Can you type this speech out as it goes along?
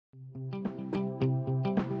Hey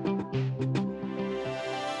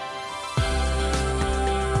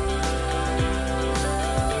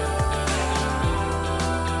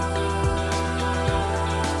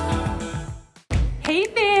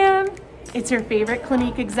fam! It's your favorite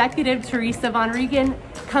Clinique executive, Teresa Von Regan,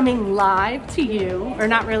 coming live to you, or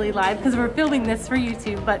not really live because we're filming this for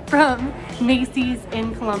YouTube, but from Macy's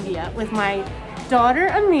in Columbia with my daughter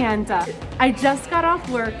Amanda. I just got off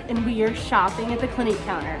work and we are shopping at the Clinique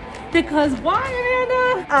counter. Because why,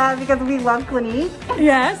 Amanda? Because we love Clinique.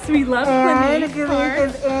 Yes, we love Clinique. And Clinique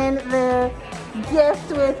is in the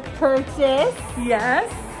gift with purchase.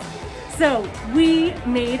 Yes. So we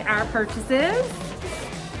made our purchases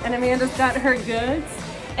and Amanda's got her goods.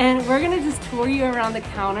 And we're gonna just tour you around the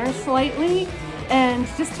counter slightly and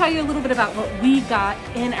just tell you a little bit about what we got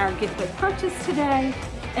in our gift with purchase today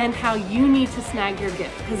and how you need to snag your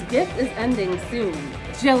gift, because gift is ending soon.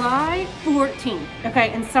 July 14th. Okay,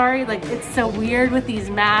 and sorry, like it's so weird with these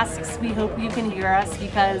masks. We hope you can hear us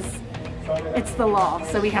because it's the law,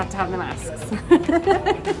 so we have to have the masks.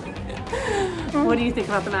 What do you think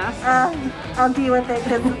about the mask? I'll deal with it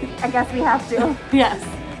because I guess we have to. Yes.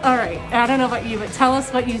 All right, I don't know about you, but tell us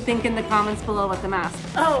what you think in the comments below with the mask.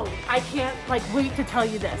 Oh, I can't wait to tell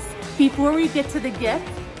you this. Before we get to the gift,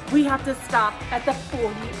 we have to stop at the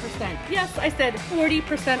 40%. Yes, I said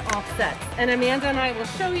 40% offsets. And Amanda and I will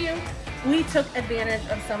show you, we took advantage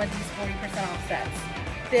of some of these 40% offsets.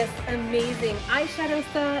 This amazing eyeshadow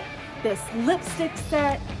set, this lipstick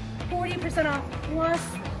set, 40% off, plus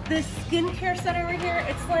this skincare set over here.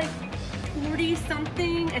 It's like 40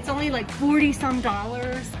 something. It's only like 40 some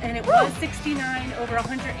dollars, and it was 69 over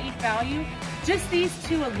 108 value. Just these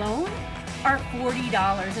two alone are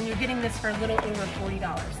 $40, and you're getting this for a little over $40.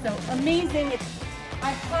 So amazing. I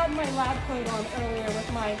had my lab coat on earlier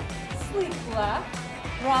with my sleep left.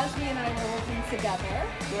 Rajni and I were working together.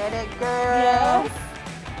 Get it, girl. Yes.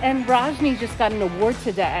 And Rajni just got an award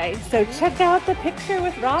today. So check out the picture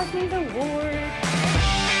with Rajni's award.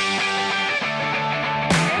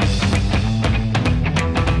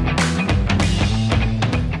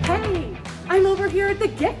 I'm over here at the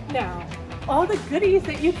gift now. All the goodies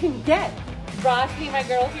that you can get. Rajni, my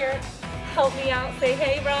girl here, help me out. Say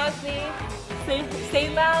hey, Rajni.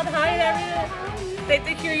 Say loud hi to everyone. They have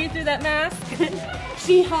to hear you through that mask.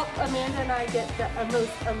 She helped Amanda and I get the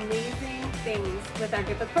most amazing things with our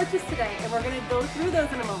gift of purchase today, and we're gonna go through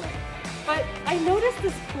those in a moment. But I noticed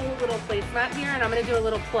this cool little placemat here, and I'm gonna do a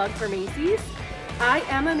little plug for Macy's. I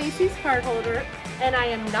am a Macy's cardholder, and I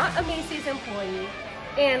am not a Macy's employee.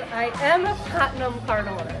 And I am a platinum card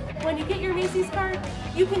holder. When you get your Macy's card,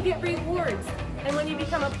 you can get rewards. And when you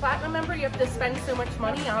become a platinum member, you have to spend so much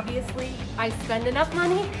money. Obviously, I spend enough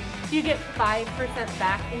money. You get 5%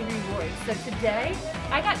 back in rewards. So today,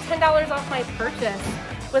 I got $10 off my purchase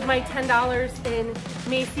with my $10 in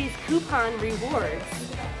Macy's coupon rewards.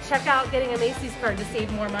 Check out getting a Macy's card to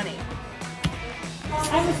save more money.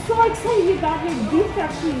 I'm so excited you got your gift.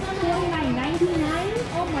 Actually, it's $29.99.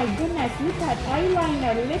 Oh my goodness, look at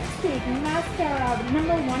eyeliner, lipstick, mascara,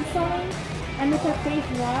 #1 selling, and it's a face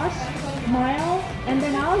wash, smile, and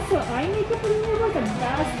then also eye makeup remover, the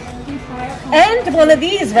best entire company. And one of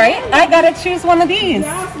these, right? I gotta choose one of these.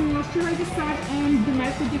 Yes, moisturizer set and the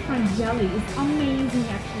multiple different jellies. Amazing,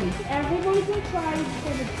 actually. Everybody can try it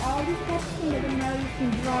because it's all these steps in the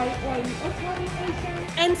skin, dry, oily, or combination.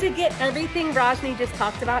 And to get everything Rajni just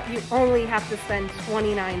talked about, you only have to spend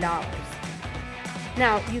 $29.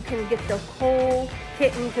 Now, you can get the whole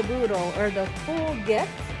kit and caboodle, or the full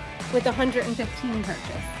gift, with $115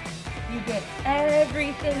 purchase. You get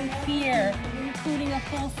everything here, including a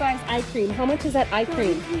full-size eye cream. How much is that eye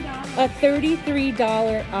cream? A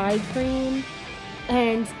 $33 eye cream.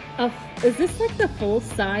 And is this like the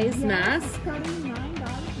full-size mask?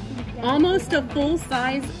 Almost a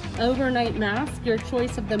full-size overnight mask, your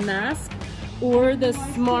choice of the mask, or the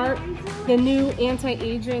the new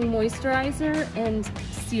anti-aging moisturizer and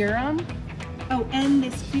serum. Oh, and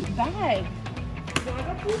this cute bag.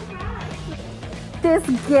 This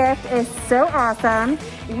gift is so awesome.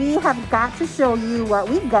 We have got to show you what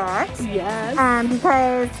we got. Yes.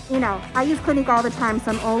 Because, you know, I use Clinique all the time,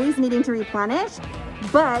 so I'm always needing to replenish.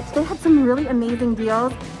 But they had some really amazing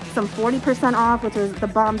deals. Some 40% off, which is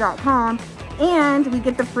thebomb.com. And we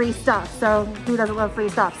get the free stuff. So who doesn't love free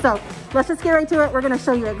stuff? So let's just get right to it. We're going to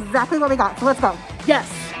show you exactly what we got. So let's go. Yes.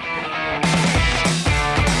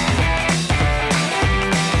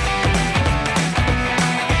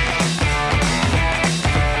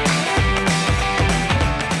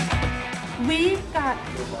 We got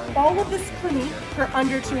all of this Clinique for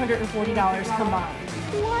under $240 combined.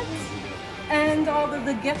 What? And all of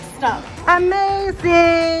the gift stuff.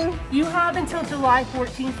 Amazing! You have until July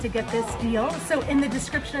 14th to get this deal. So in the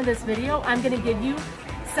description of this video, I'm gonna give you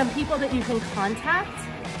some people that you can contact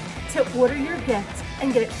to order your gift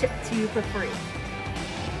and get it shipped to you for free.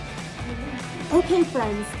 Okay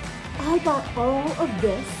friends, I got all of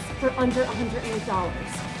this for under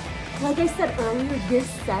 $108. Like I said earlier, this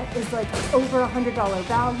set is like over $100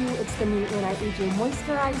 value. It's the new anti-aging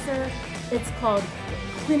moisturizer. It's called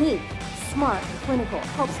Clinique Smart Clinical.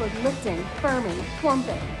 Helps with lifting, firming,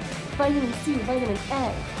 plumping, vitamin C, vitamin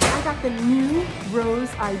A. I got the new Rose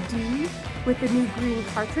ID with the new green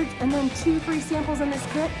cartridge, and then 2 free samples in this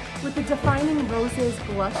kit with the Defining Roses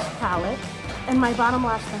blush palette and my Bottom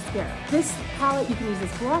Lash mascara. This palette you can use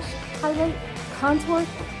as blush, highlight, contour,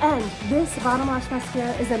 and this Bottom Lash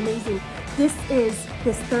mascara is amazing. This is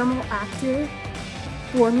this thermal active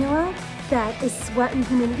formula that is sweat and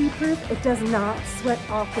humidity proof. It does not sweat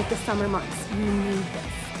off with the summer months. You need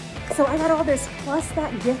this. So I got all this plus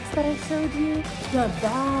that gift that I showed you, the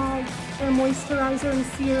bag, the moisturizer and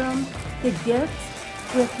serum, the gift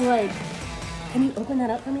with like, can you open that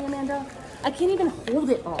up for me, Amanda? I can't even hold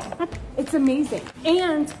it all. It's amazing.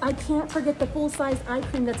 And I can't forget the full-size eye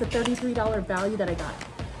cream that's a $33 value that I got.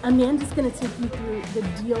 Amanda's gonna take you through the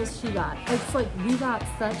deals she got. It's like, we got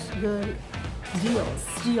such good deals.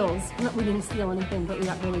 We didn't steal anything, but we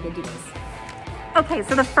got really good deals. Okay,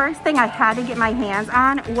 so the first thing I had to get my hands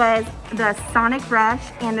on was the Sonic brush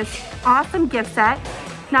and this awesome gift set.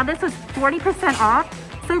 Now this was 40% off.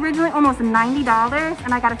 So originally almost $90,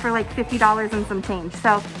 and I got it for like $50 and some change.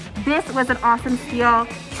 So this was an awesome steal.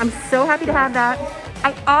 I'm so happy to have that.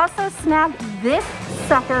 I also snagged this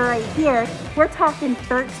sucker right here. We're talking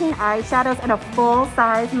 13 eyeshadows and a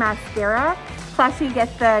full-size mascara. Plus you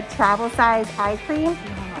get the travel size eye cream.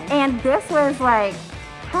 And this was like,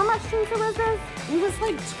 how much, Teresa, was this? It was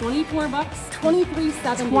like 24 bucks,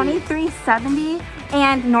 $23.70. $23.70.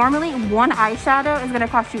 And normally one eyeshadow is gonna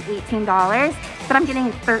cost you $18, but I'm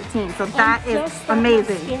getting 13, so that is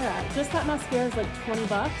amazing. Just that mascara is like 20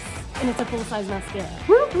 bucks, and it's a full-size mascara.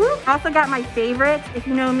 Whoop, whoop. Also got my favorite. If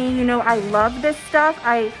you know me, you know I love this stuff.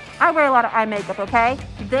 I wear a lot of eye makeup, okay?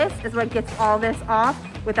 This is what gets all this off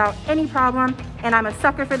without any problem, and I'm a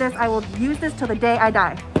sucker for this. I will use this till the day I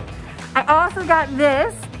die. I also got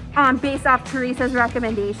this based off Teresa's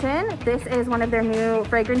recommendation. This is one of their new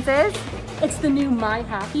fragrances. It's the new My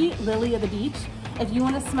Happy Lily of the Beach. If you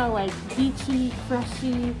want to smell like beachy,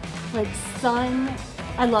 freshy, like sun,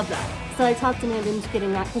 I love that. So I talked Amanda into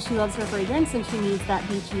getting that because she loves her fragrance and she needs that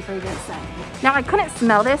beachy fragrance scent. Now I couldn't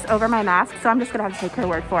smell this over my mask, so I'm just gonna have to take her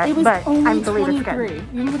word for it. It was but only I believe it's $23. good.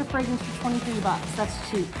 You can get a fragrance for 23 bucks.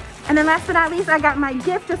 That's cheap. And then last but not least, I got my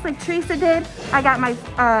gift just like Teresa did. I got my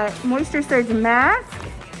Moisture Surge mask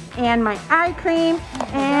and my eye cream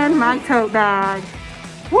and my tote bag.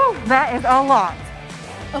 Woo, that is a lot.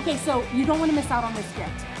 Okay, so you don't want to miss out on this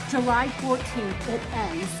gift. July 14th, it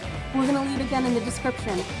ends. We're gonna leave again in the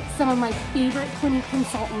description some of my favorite Clinique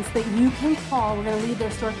consultants that you can call. We're gonna leave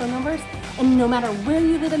their store phone numbers. And no matter where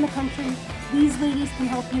you live in the country, these ladies can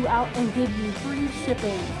help you out and give you free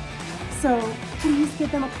shipping. So please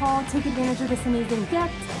give them a call, take advantage of this amazing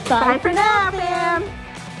gift. Bye for now, fam.